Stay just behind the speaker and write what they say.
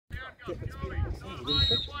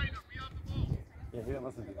Yeah, he didn't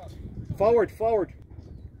listen to you. Forward, forward.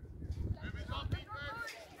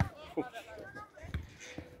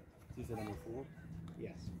 Is it number 4?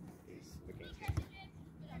 Yes. He's the game.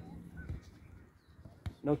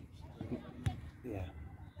 No. Yeah.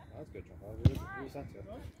 That's good, John. Who's that to?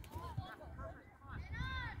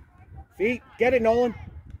 Feet. Get it, Nolan.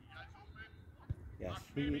 Yes.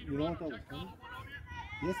 You know what though?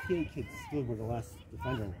 The STA kid still were the last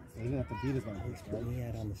defender, so he didn't have to beat his own pace, right? He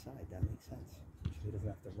had on the side. That makes sense. So he doesn't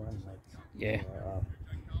have to run like. Yeah.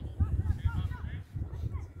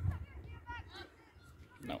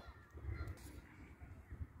 No.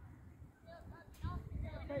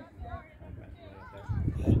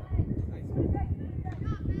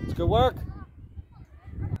 It's good work.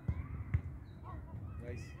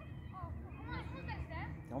 Nice.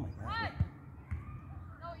 Oh my God.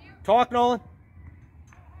 Talk, Nolan.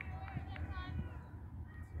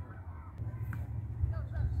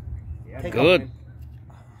 Yeah, Take Good. off.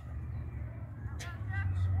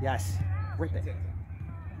 Yes. Rip it.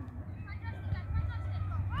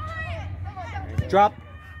 Drop.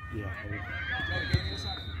 Yeah.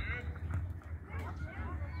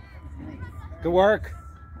 Good work.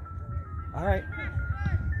 All right.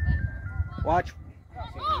 Watch.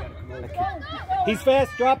 He's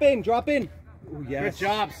fast. Drop in. Drop in. Ooh, yes. Good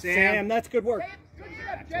job, Sam. Sam, that's good work.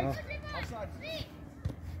 Oh.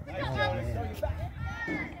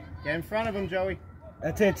 Get in front of him, Joey.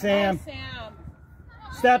 That's it, Sam. Sam.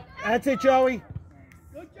 Step. That's it, Joey.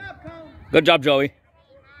 Good job, Joey.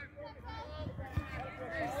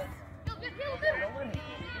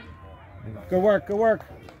 Good work. Good work.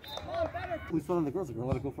 We saw the girls are going to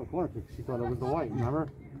let it go for a corner kick. She thought it was the white, remember?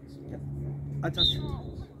 That's us.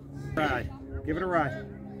 Ride. Give it a ride.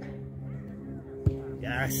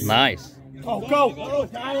 Yes. Nice. Oh, go. Oh,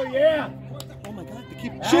 Tyler, yeah. Oh my God.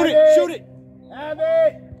 Keep. Have Shoot it. it. Shoot it. Have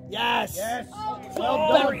it. Yes. Yes. Well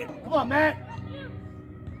done. Come on, Matt.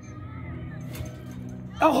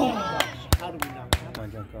 Oh. How do we not? Come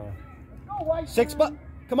on, Junko. 6 bucks.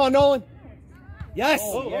 Come on, Nolan. Yes.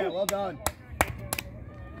 Oh, yeah, well done.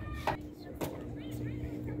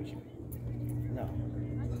 No.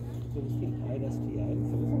 So this kid had STI,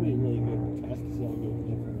 so this will be a really good test to see how good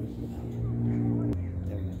the information.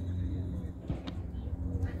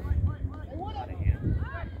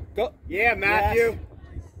 Go. Yeah, Matthew. Yes.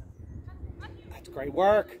 That's great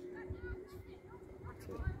work.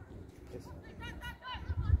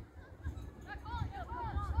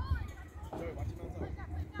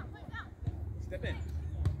 Step in.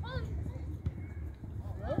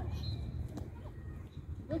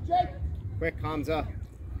 Quick, Hamza.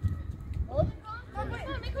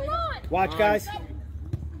 Watch, guys.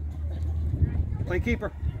 Play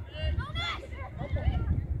keeper.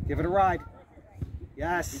 Give it a ride.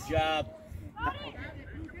 Yes. Good job.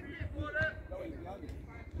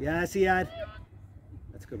 Yes, he had.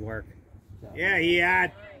 That's good work. Yeah, he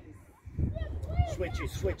had. Switch it,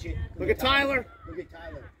 switch it. Look at Tyler. Look at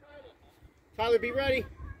Tyler. Tyler, be ready.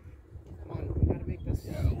 Come on, we gotta make this.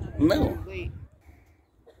 No. Late.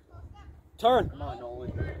 Turn. Come on,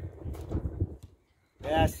 Nolan.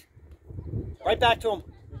 Yes. Right back to him.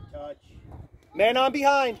 Good touch. Man on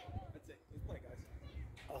behind. That's it. Let's play, guys.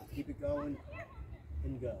 Oh, keep it going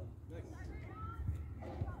and go.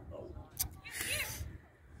 Oh.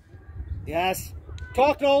 Yes.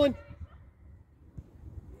 Talk, Nolan.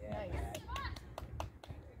 Yeah.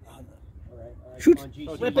 All right. Shoot. Come on, G.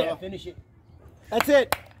 Rip it. Finish it. That's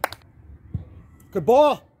it. Good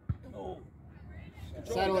ball. Oh.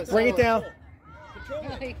 Bring it down.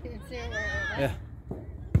 Yeah.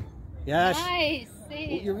 Yes. Nice. Oh,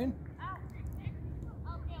 you're in.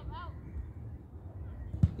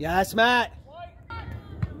 Yes, Matt.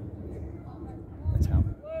 That's how.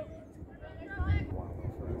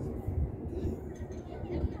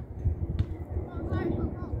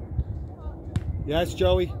 Yes,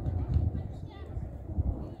 Joey.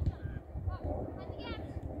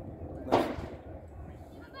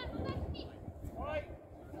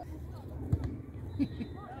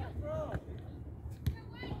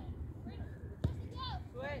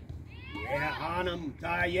 Yeah, on him,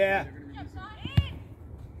 Ty, yeah.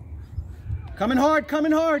 Coming hard,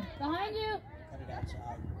 coming hard. Behind you. Cut it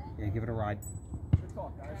outside. Yeah, give it a ride. Good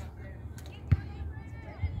talk, guys.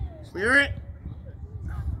 Clear it.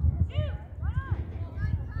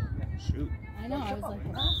 Shoot. I know. I was like,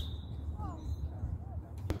 what?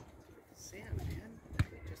 Sam, man.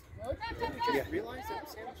 Just realize that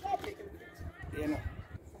Sam should have taken it. Yeah, no.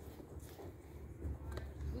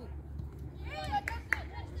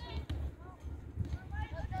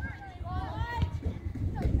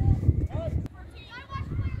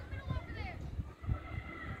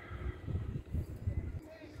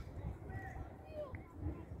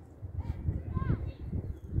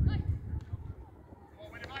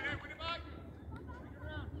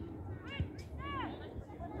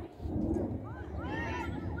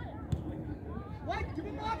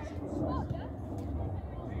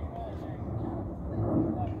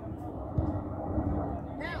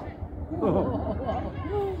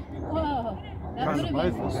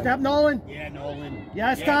 Step, Nolan. Yeah, Nolan.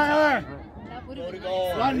 Yes, Yeah, Tyler. Go to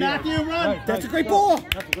goal. Run, Matthew, run. That's a great ball.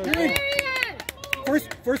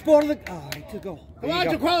 First ball to the. Oh, to go. Come on,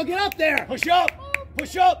 Giancarlo, get up there. Push up.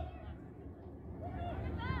 Push up.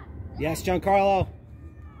 Yes, Giancarlo.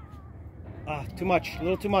 Ah, too much. A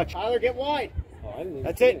little too much. Tyler, get wide.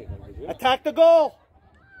 That's it. Attack the goal.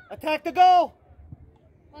 Attack the goal.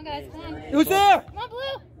 Come on, guys. Come on. Who's there? Come on,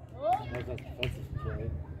 Blue.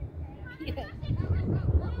 Yeah.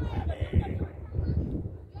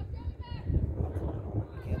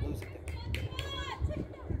 Can't lose it.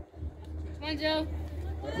 Come on, Joe.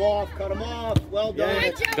 Cut him off. Cut him off. Well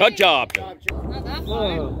done. Good job. Good job. Not that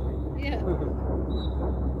far. Yeah.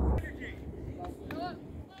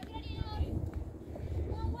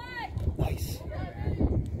 Nice.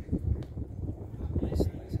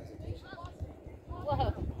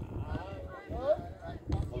 Whoa.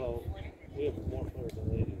 Although we have more players than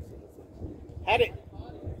ladies. Had it.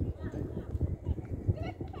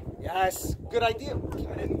 Yes. Good idea.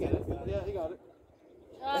 Yeah, he got it.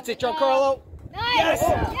 That's it, Giancarlo. Nice. Yes.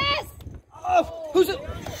 Yes. Oh, who's it?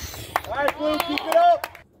 All right, Blue, keep it up.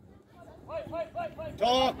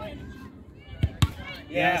 Talk.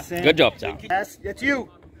 Yeah. Good job, Sam. Yes, it's you.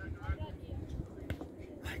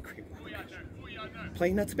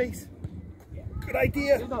 Playing that space. Good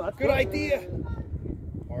idea. Good idea.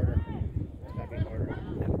 Harder.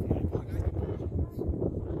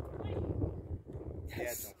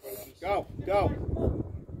 Yes. Go. Go.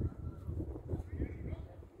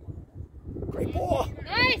 Great ball.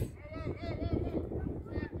 Nice.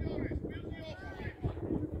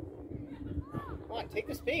 Come on, take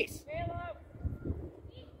the space.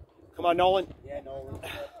 Come on, Nolan. Yeah, Nolan.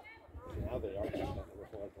 Now they are the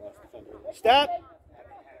last defender. Step.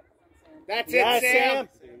 That's it, Sam.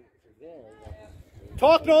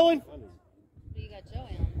 Talk, Nolan. You got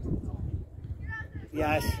Joey on.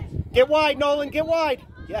 Yes. Get wide, Nolan. Get wide.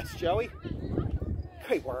 Yes, Joey.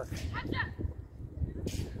 Great work.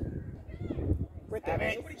 Right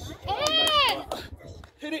there. Come on.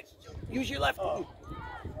 Hit it. Use your left.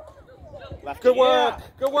 Good work. Yeah.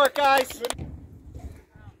 Good work, guys.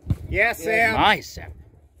 Yes, Sam. Nice, Sam.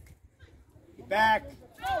 Get back.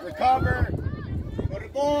 Recover. Go to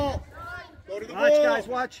the ball. Go to the ball. Watch, guys.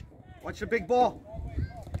 Watch. Watch the big ball.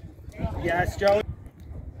 Yes, Joey.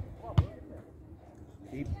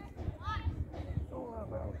 Keep.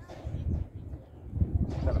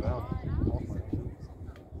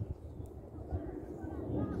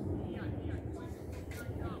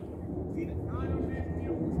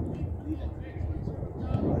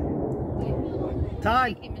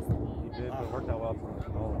 Time. He did, but it worked out well for him.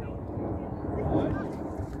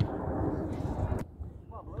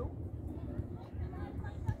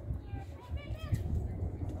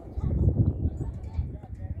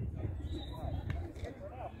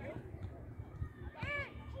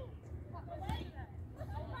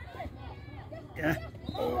 Yeah.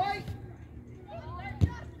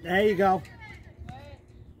 There you go.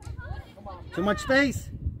 Too much space.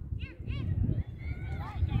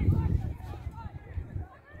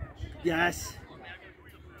 Yes.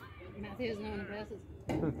 Matthew doesn't know when he passes.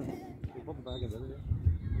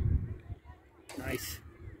 Nice.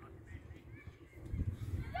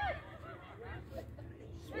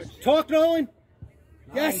 Talk, Nolan.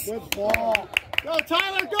 Yes. Good ball. Go,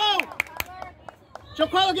 Tyler, go.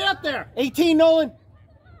 Giancarlo, get up there. 18, Nolan.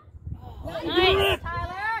 Nice,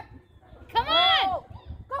 Tyler. Come on.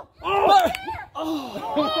 Go. Oh,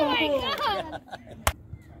 Oh my God.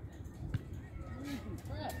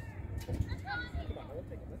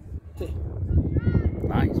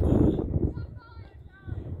 Nice.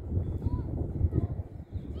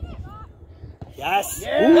 Yes. Ooh,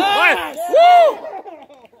 Yes. Woo!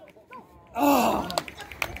 Oh.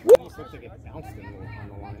 Almost looks like it bounced in on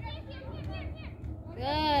the line.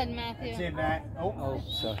 Good, Matthew. That's it, Matt. Oh,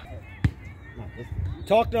 sorry. Not this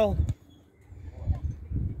Talk, Nolan.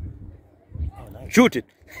 Oh, nice. Shoot it.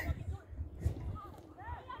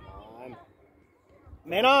 On.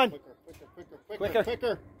 Man on. Quicker.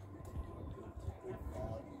 Quicker.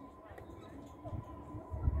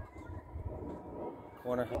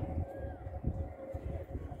 Corner.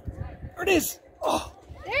 There it is. Oh.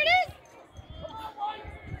 There it is.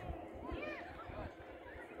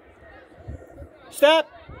 Step.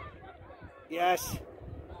 Yes.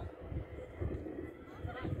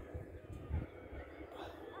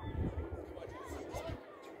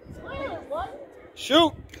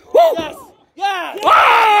 Shoot. Woo! Yes. Yeah.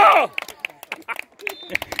 Whoa!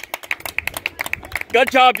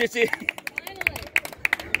 Good job, Jesse.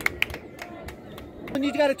 And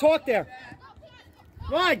you got to talk there.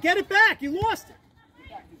 Right, get it back. You lost it.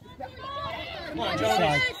 Come on,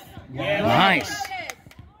 Jonas. Yeah, Nice.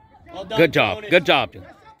 well done, Good job. Jonas. Good job.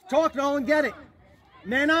 Talk, Nolan, get it.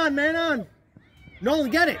 Man on, man on. Nolan,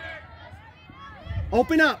 get it.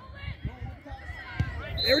 Open up.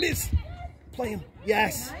 There it is. Play him.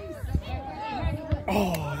 Yes.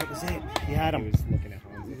 Oh, that was it. He had him. He was looking at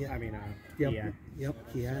Hans. Yeah. I mean, Yep. yeah. Yep,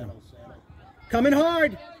 he had him. Coming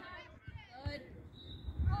hard.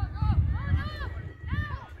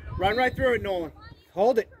 Run right through it, Nolan.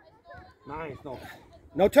 Hold it. Nice, no.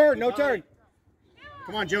 No turn, no turn.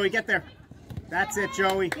 Come on, Joey, get there. That's it,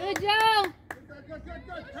 Joey. Good, Joe.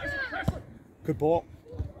 Good ball.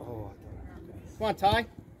 Oh, Come on, Ty.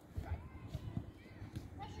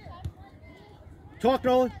 talk,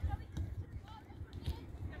 Nolan.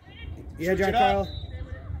 Yeah, John it up. Kyle.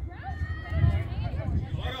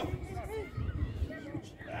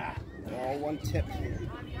 Oh, one tip.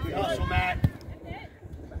 Good hustle, Matt.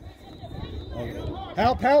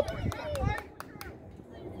 Help, help.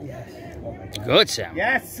 Good, Sam.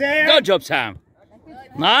 Yes, Sam. Good job, Sam.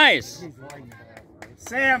 Nice.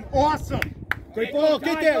 Sam, awesome. Great ball.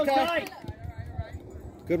 Get there, Ty.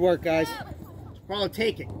 Good work, guys. Carlo,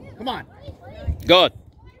 take it. Come on. Good.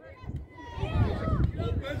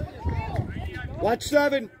 Watch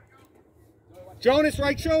 7. Jonas,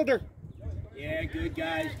 right shoulder. Yeah, good,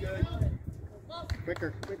 guys. Good.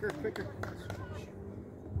 Quicker, quicker, quicker.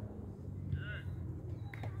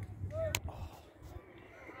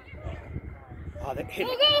 Oh, that hit.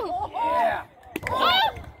 Go, go. Yeah. Oh.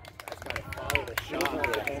 That's got to follow the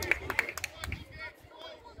shot.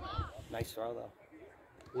 Nice throw, though.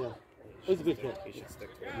 Yeah. It was a good hit. He should stick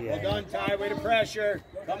to it. Yeah. Well done, Ty. Way to pressure.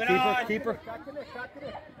 Coming on. Keeper.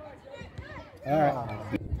 All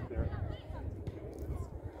right.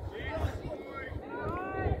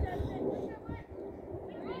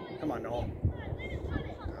 Come on, Noel.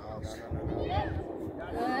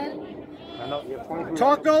 Good.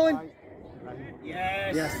 Talk, Nolan.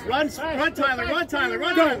 Yes. Yes. Run, Tyler. Run, Tyler.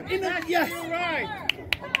 Run, Go. Tyler. In the, yes. All right.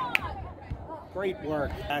 Great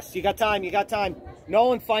work. Yes, you got time. You got time.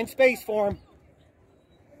 Nolan, find space for him.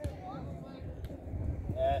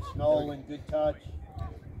 Yes, Nolan. Good touch.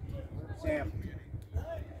 Sam.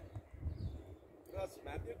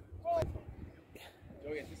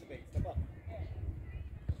 Joey, anticipate. Step up.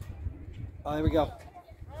 Oh, there we go.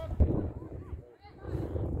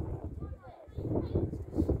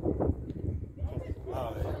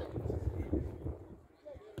 Oh,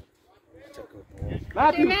 that's a good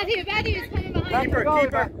ball. Matthew is coming behind you.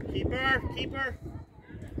 Keeper.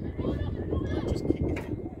 Just kick it.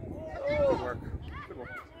 Good work. Good work.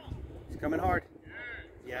 He's coming hard.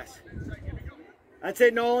 Yes. That's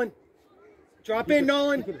it, Nolan. Drop in,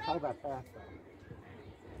 Nolan.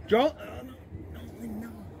 Drop. Nolan, no.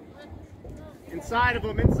 Inside of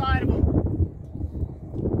him.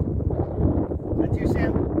 That's you,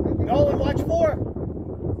 Sam. Nolan, watch 4.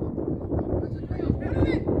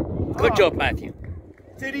 Good job, Matthew.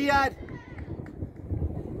 To the ad.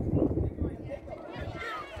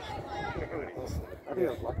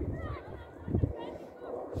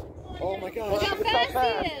 Oh my God! Look how fast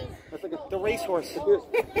he is. That's like the racehorse.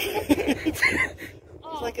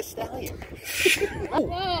 It's like a stallion. Come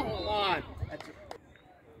Whoa. on.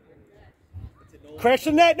 Crash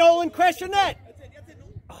the net, Nolan. Crash the net.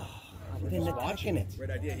 Oh, I didn't attacking it. Great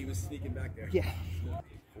idea. He was sneaking back there. Yeah.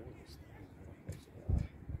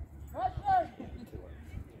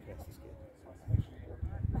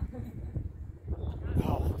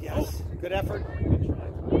 Oh, yes. Good effort.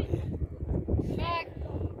 Back.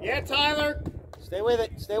 Yeah, Tyler. Stay with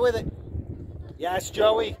it. Stay with it. Yes,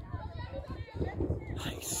 Joey.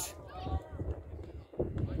 Nice.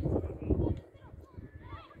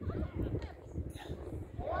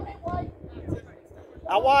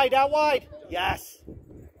 Out wide, out wide. Yes.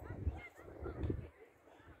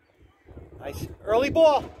 Nice. Early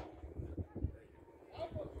ball.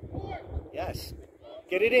 Yes.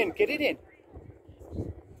 Get it in. Get it in.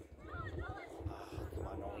 Oh, come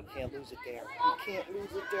on, no, you can't lose it there. You can't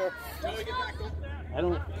lose it there. I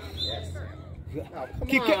don't. Yes. Oh,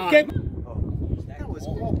 Keep get. That was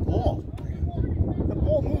all ball. The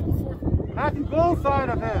ball moved before. Matthew, go side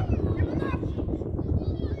of him.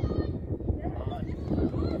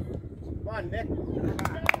 Come on, Nick.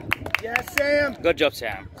 Yes, Sam. Good job,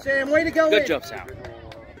 Sam. Sam, way to go. Good in. job, Sam.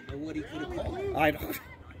 I don't.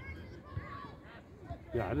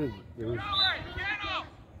 Yeah, I didn't. It was,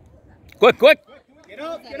 Quick. Get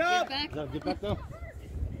up. Get back. get back though.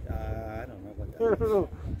 I don't know what that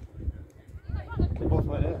is. They both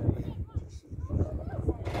went in.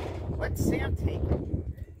 Let Sam take it.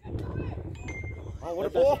 Oh, what a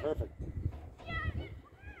ball. Perfect.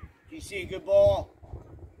 DC, good ball.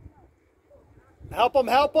 Help him,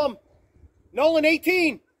 help him. Nolan,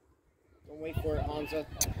 18. Don't wait for it, Hansa.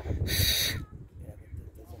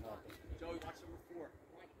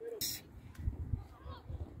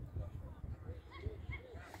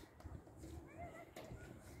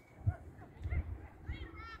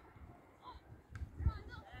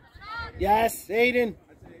 Yes, Aiden.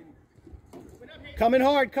 Coming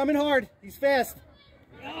hard, coming hard. He's fast.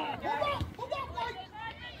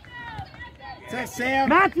 That's Sam.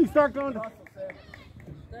 Matthew, start going.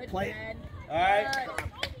 Play it. All right.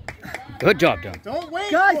 Good job, Don. Don't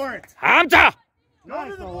wait Guys. for it. Hamza!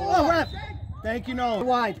 Nice. Oh, ref. Thank you, Nolan.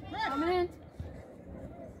 Wide. Come in.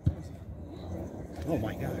 Oh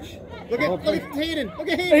my gosh. Look at Hayden. Look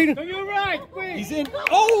at Hayden. Aiden. You're right. Quick. He's in.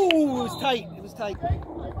 Oh, it was tight. It was tight.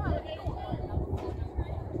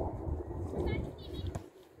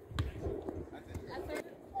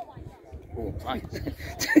 Oh, nice.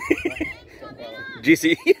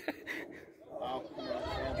 GC.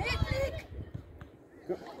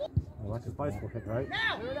 Well, that's his bicycle kick, right?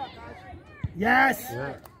 Yes.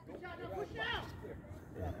 Yeah.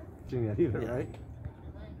 Jimmy, I need it, right?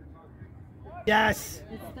 Yes.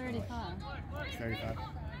 It's 35. 35.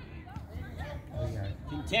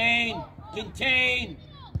 Contain! Contain!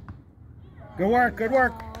 Good work. Good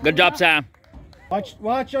work. Good job, Sam. Watch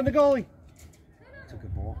on the goalie. It's a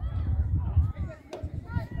good ball.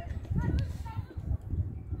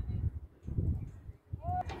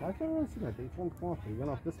 I can't really see that. They won off. He went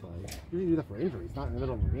off this way. Usually do that for injuries, not in the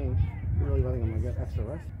middle of the game. You're really letting him get extra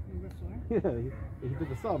rest. Yeah, he did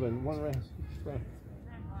the sub and one race.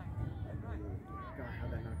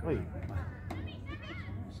 Wait.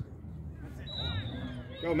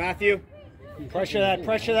 Go, Matthew. Pressure that.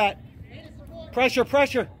 Pressure that. Pressure.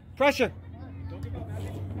 Pressure. Pressure.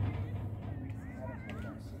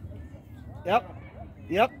 Yep.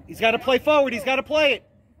 Yep. He's got to play forward. He's got to play it.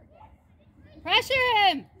 Pressure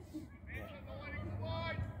him.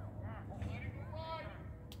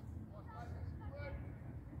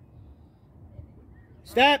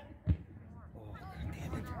 Step.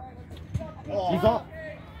 He's off.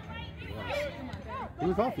 He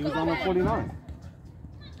was off. He was on the 49.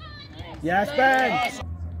 Yes, Ben. His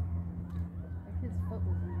foot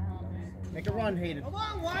was in Make a run, Hayden.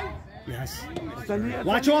 Yes. Watch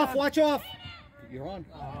Watch off. Watch off. You're on.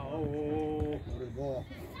 Oh.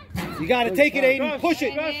 You got to take it, Aiden. Push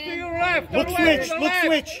it. Just to your left. Look switch. Look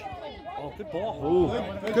switch. Oh, good ball.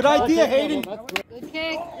 Good idea, Hayden. Good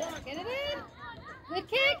kick. Get it in. Good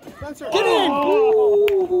kick. Get in.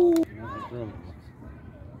 Ooh.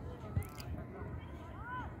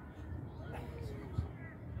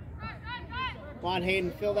 Come on,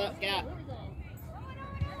 Hayden. Fill that gap.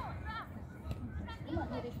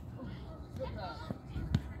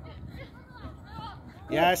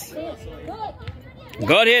 Yes.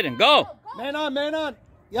 Good hitting. Go. Man on. Man on.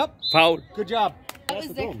 Yep. Foul. Good job. That was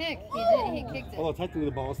the kick. He kicked it. Although technically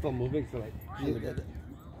the ball was still moving, so like. The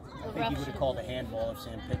I think ref he would have called a handball if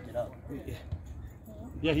Sam picked it up.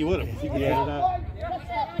 Yeah, he would have. He could have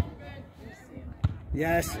that.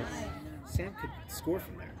 Yes. Sam could score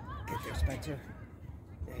from there. Get there, Spencer.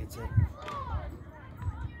 It's it.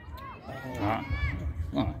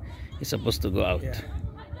 Oh, he's supposed to go out. Yeah.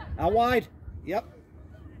 Out wide. Yep.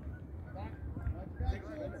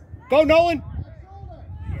 Go, Nolan.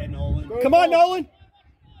 Yeah, Nolan. Come on, Nolan.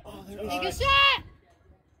 Take a shot.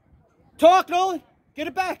 Talk, Nolan. Get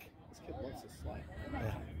it back. This kid loves this slide.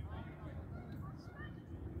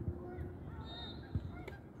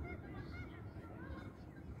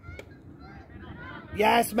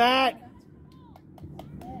 Yes, Matt.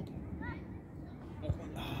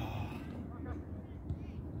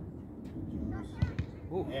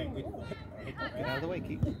 Ooh. Yeah, good. Get out of the way,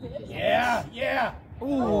 Keith. Yeah, yeah.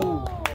 Ooh.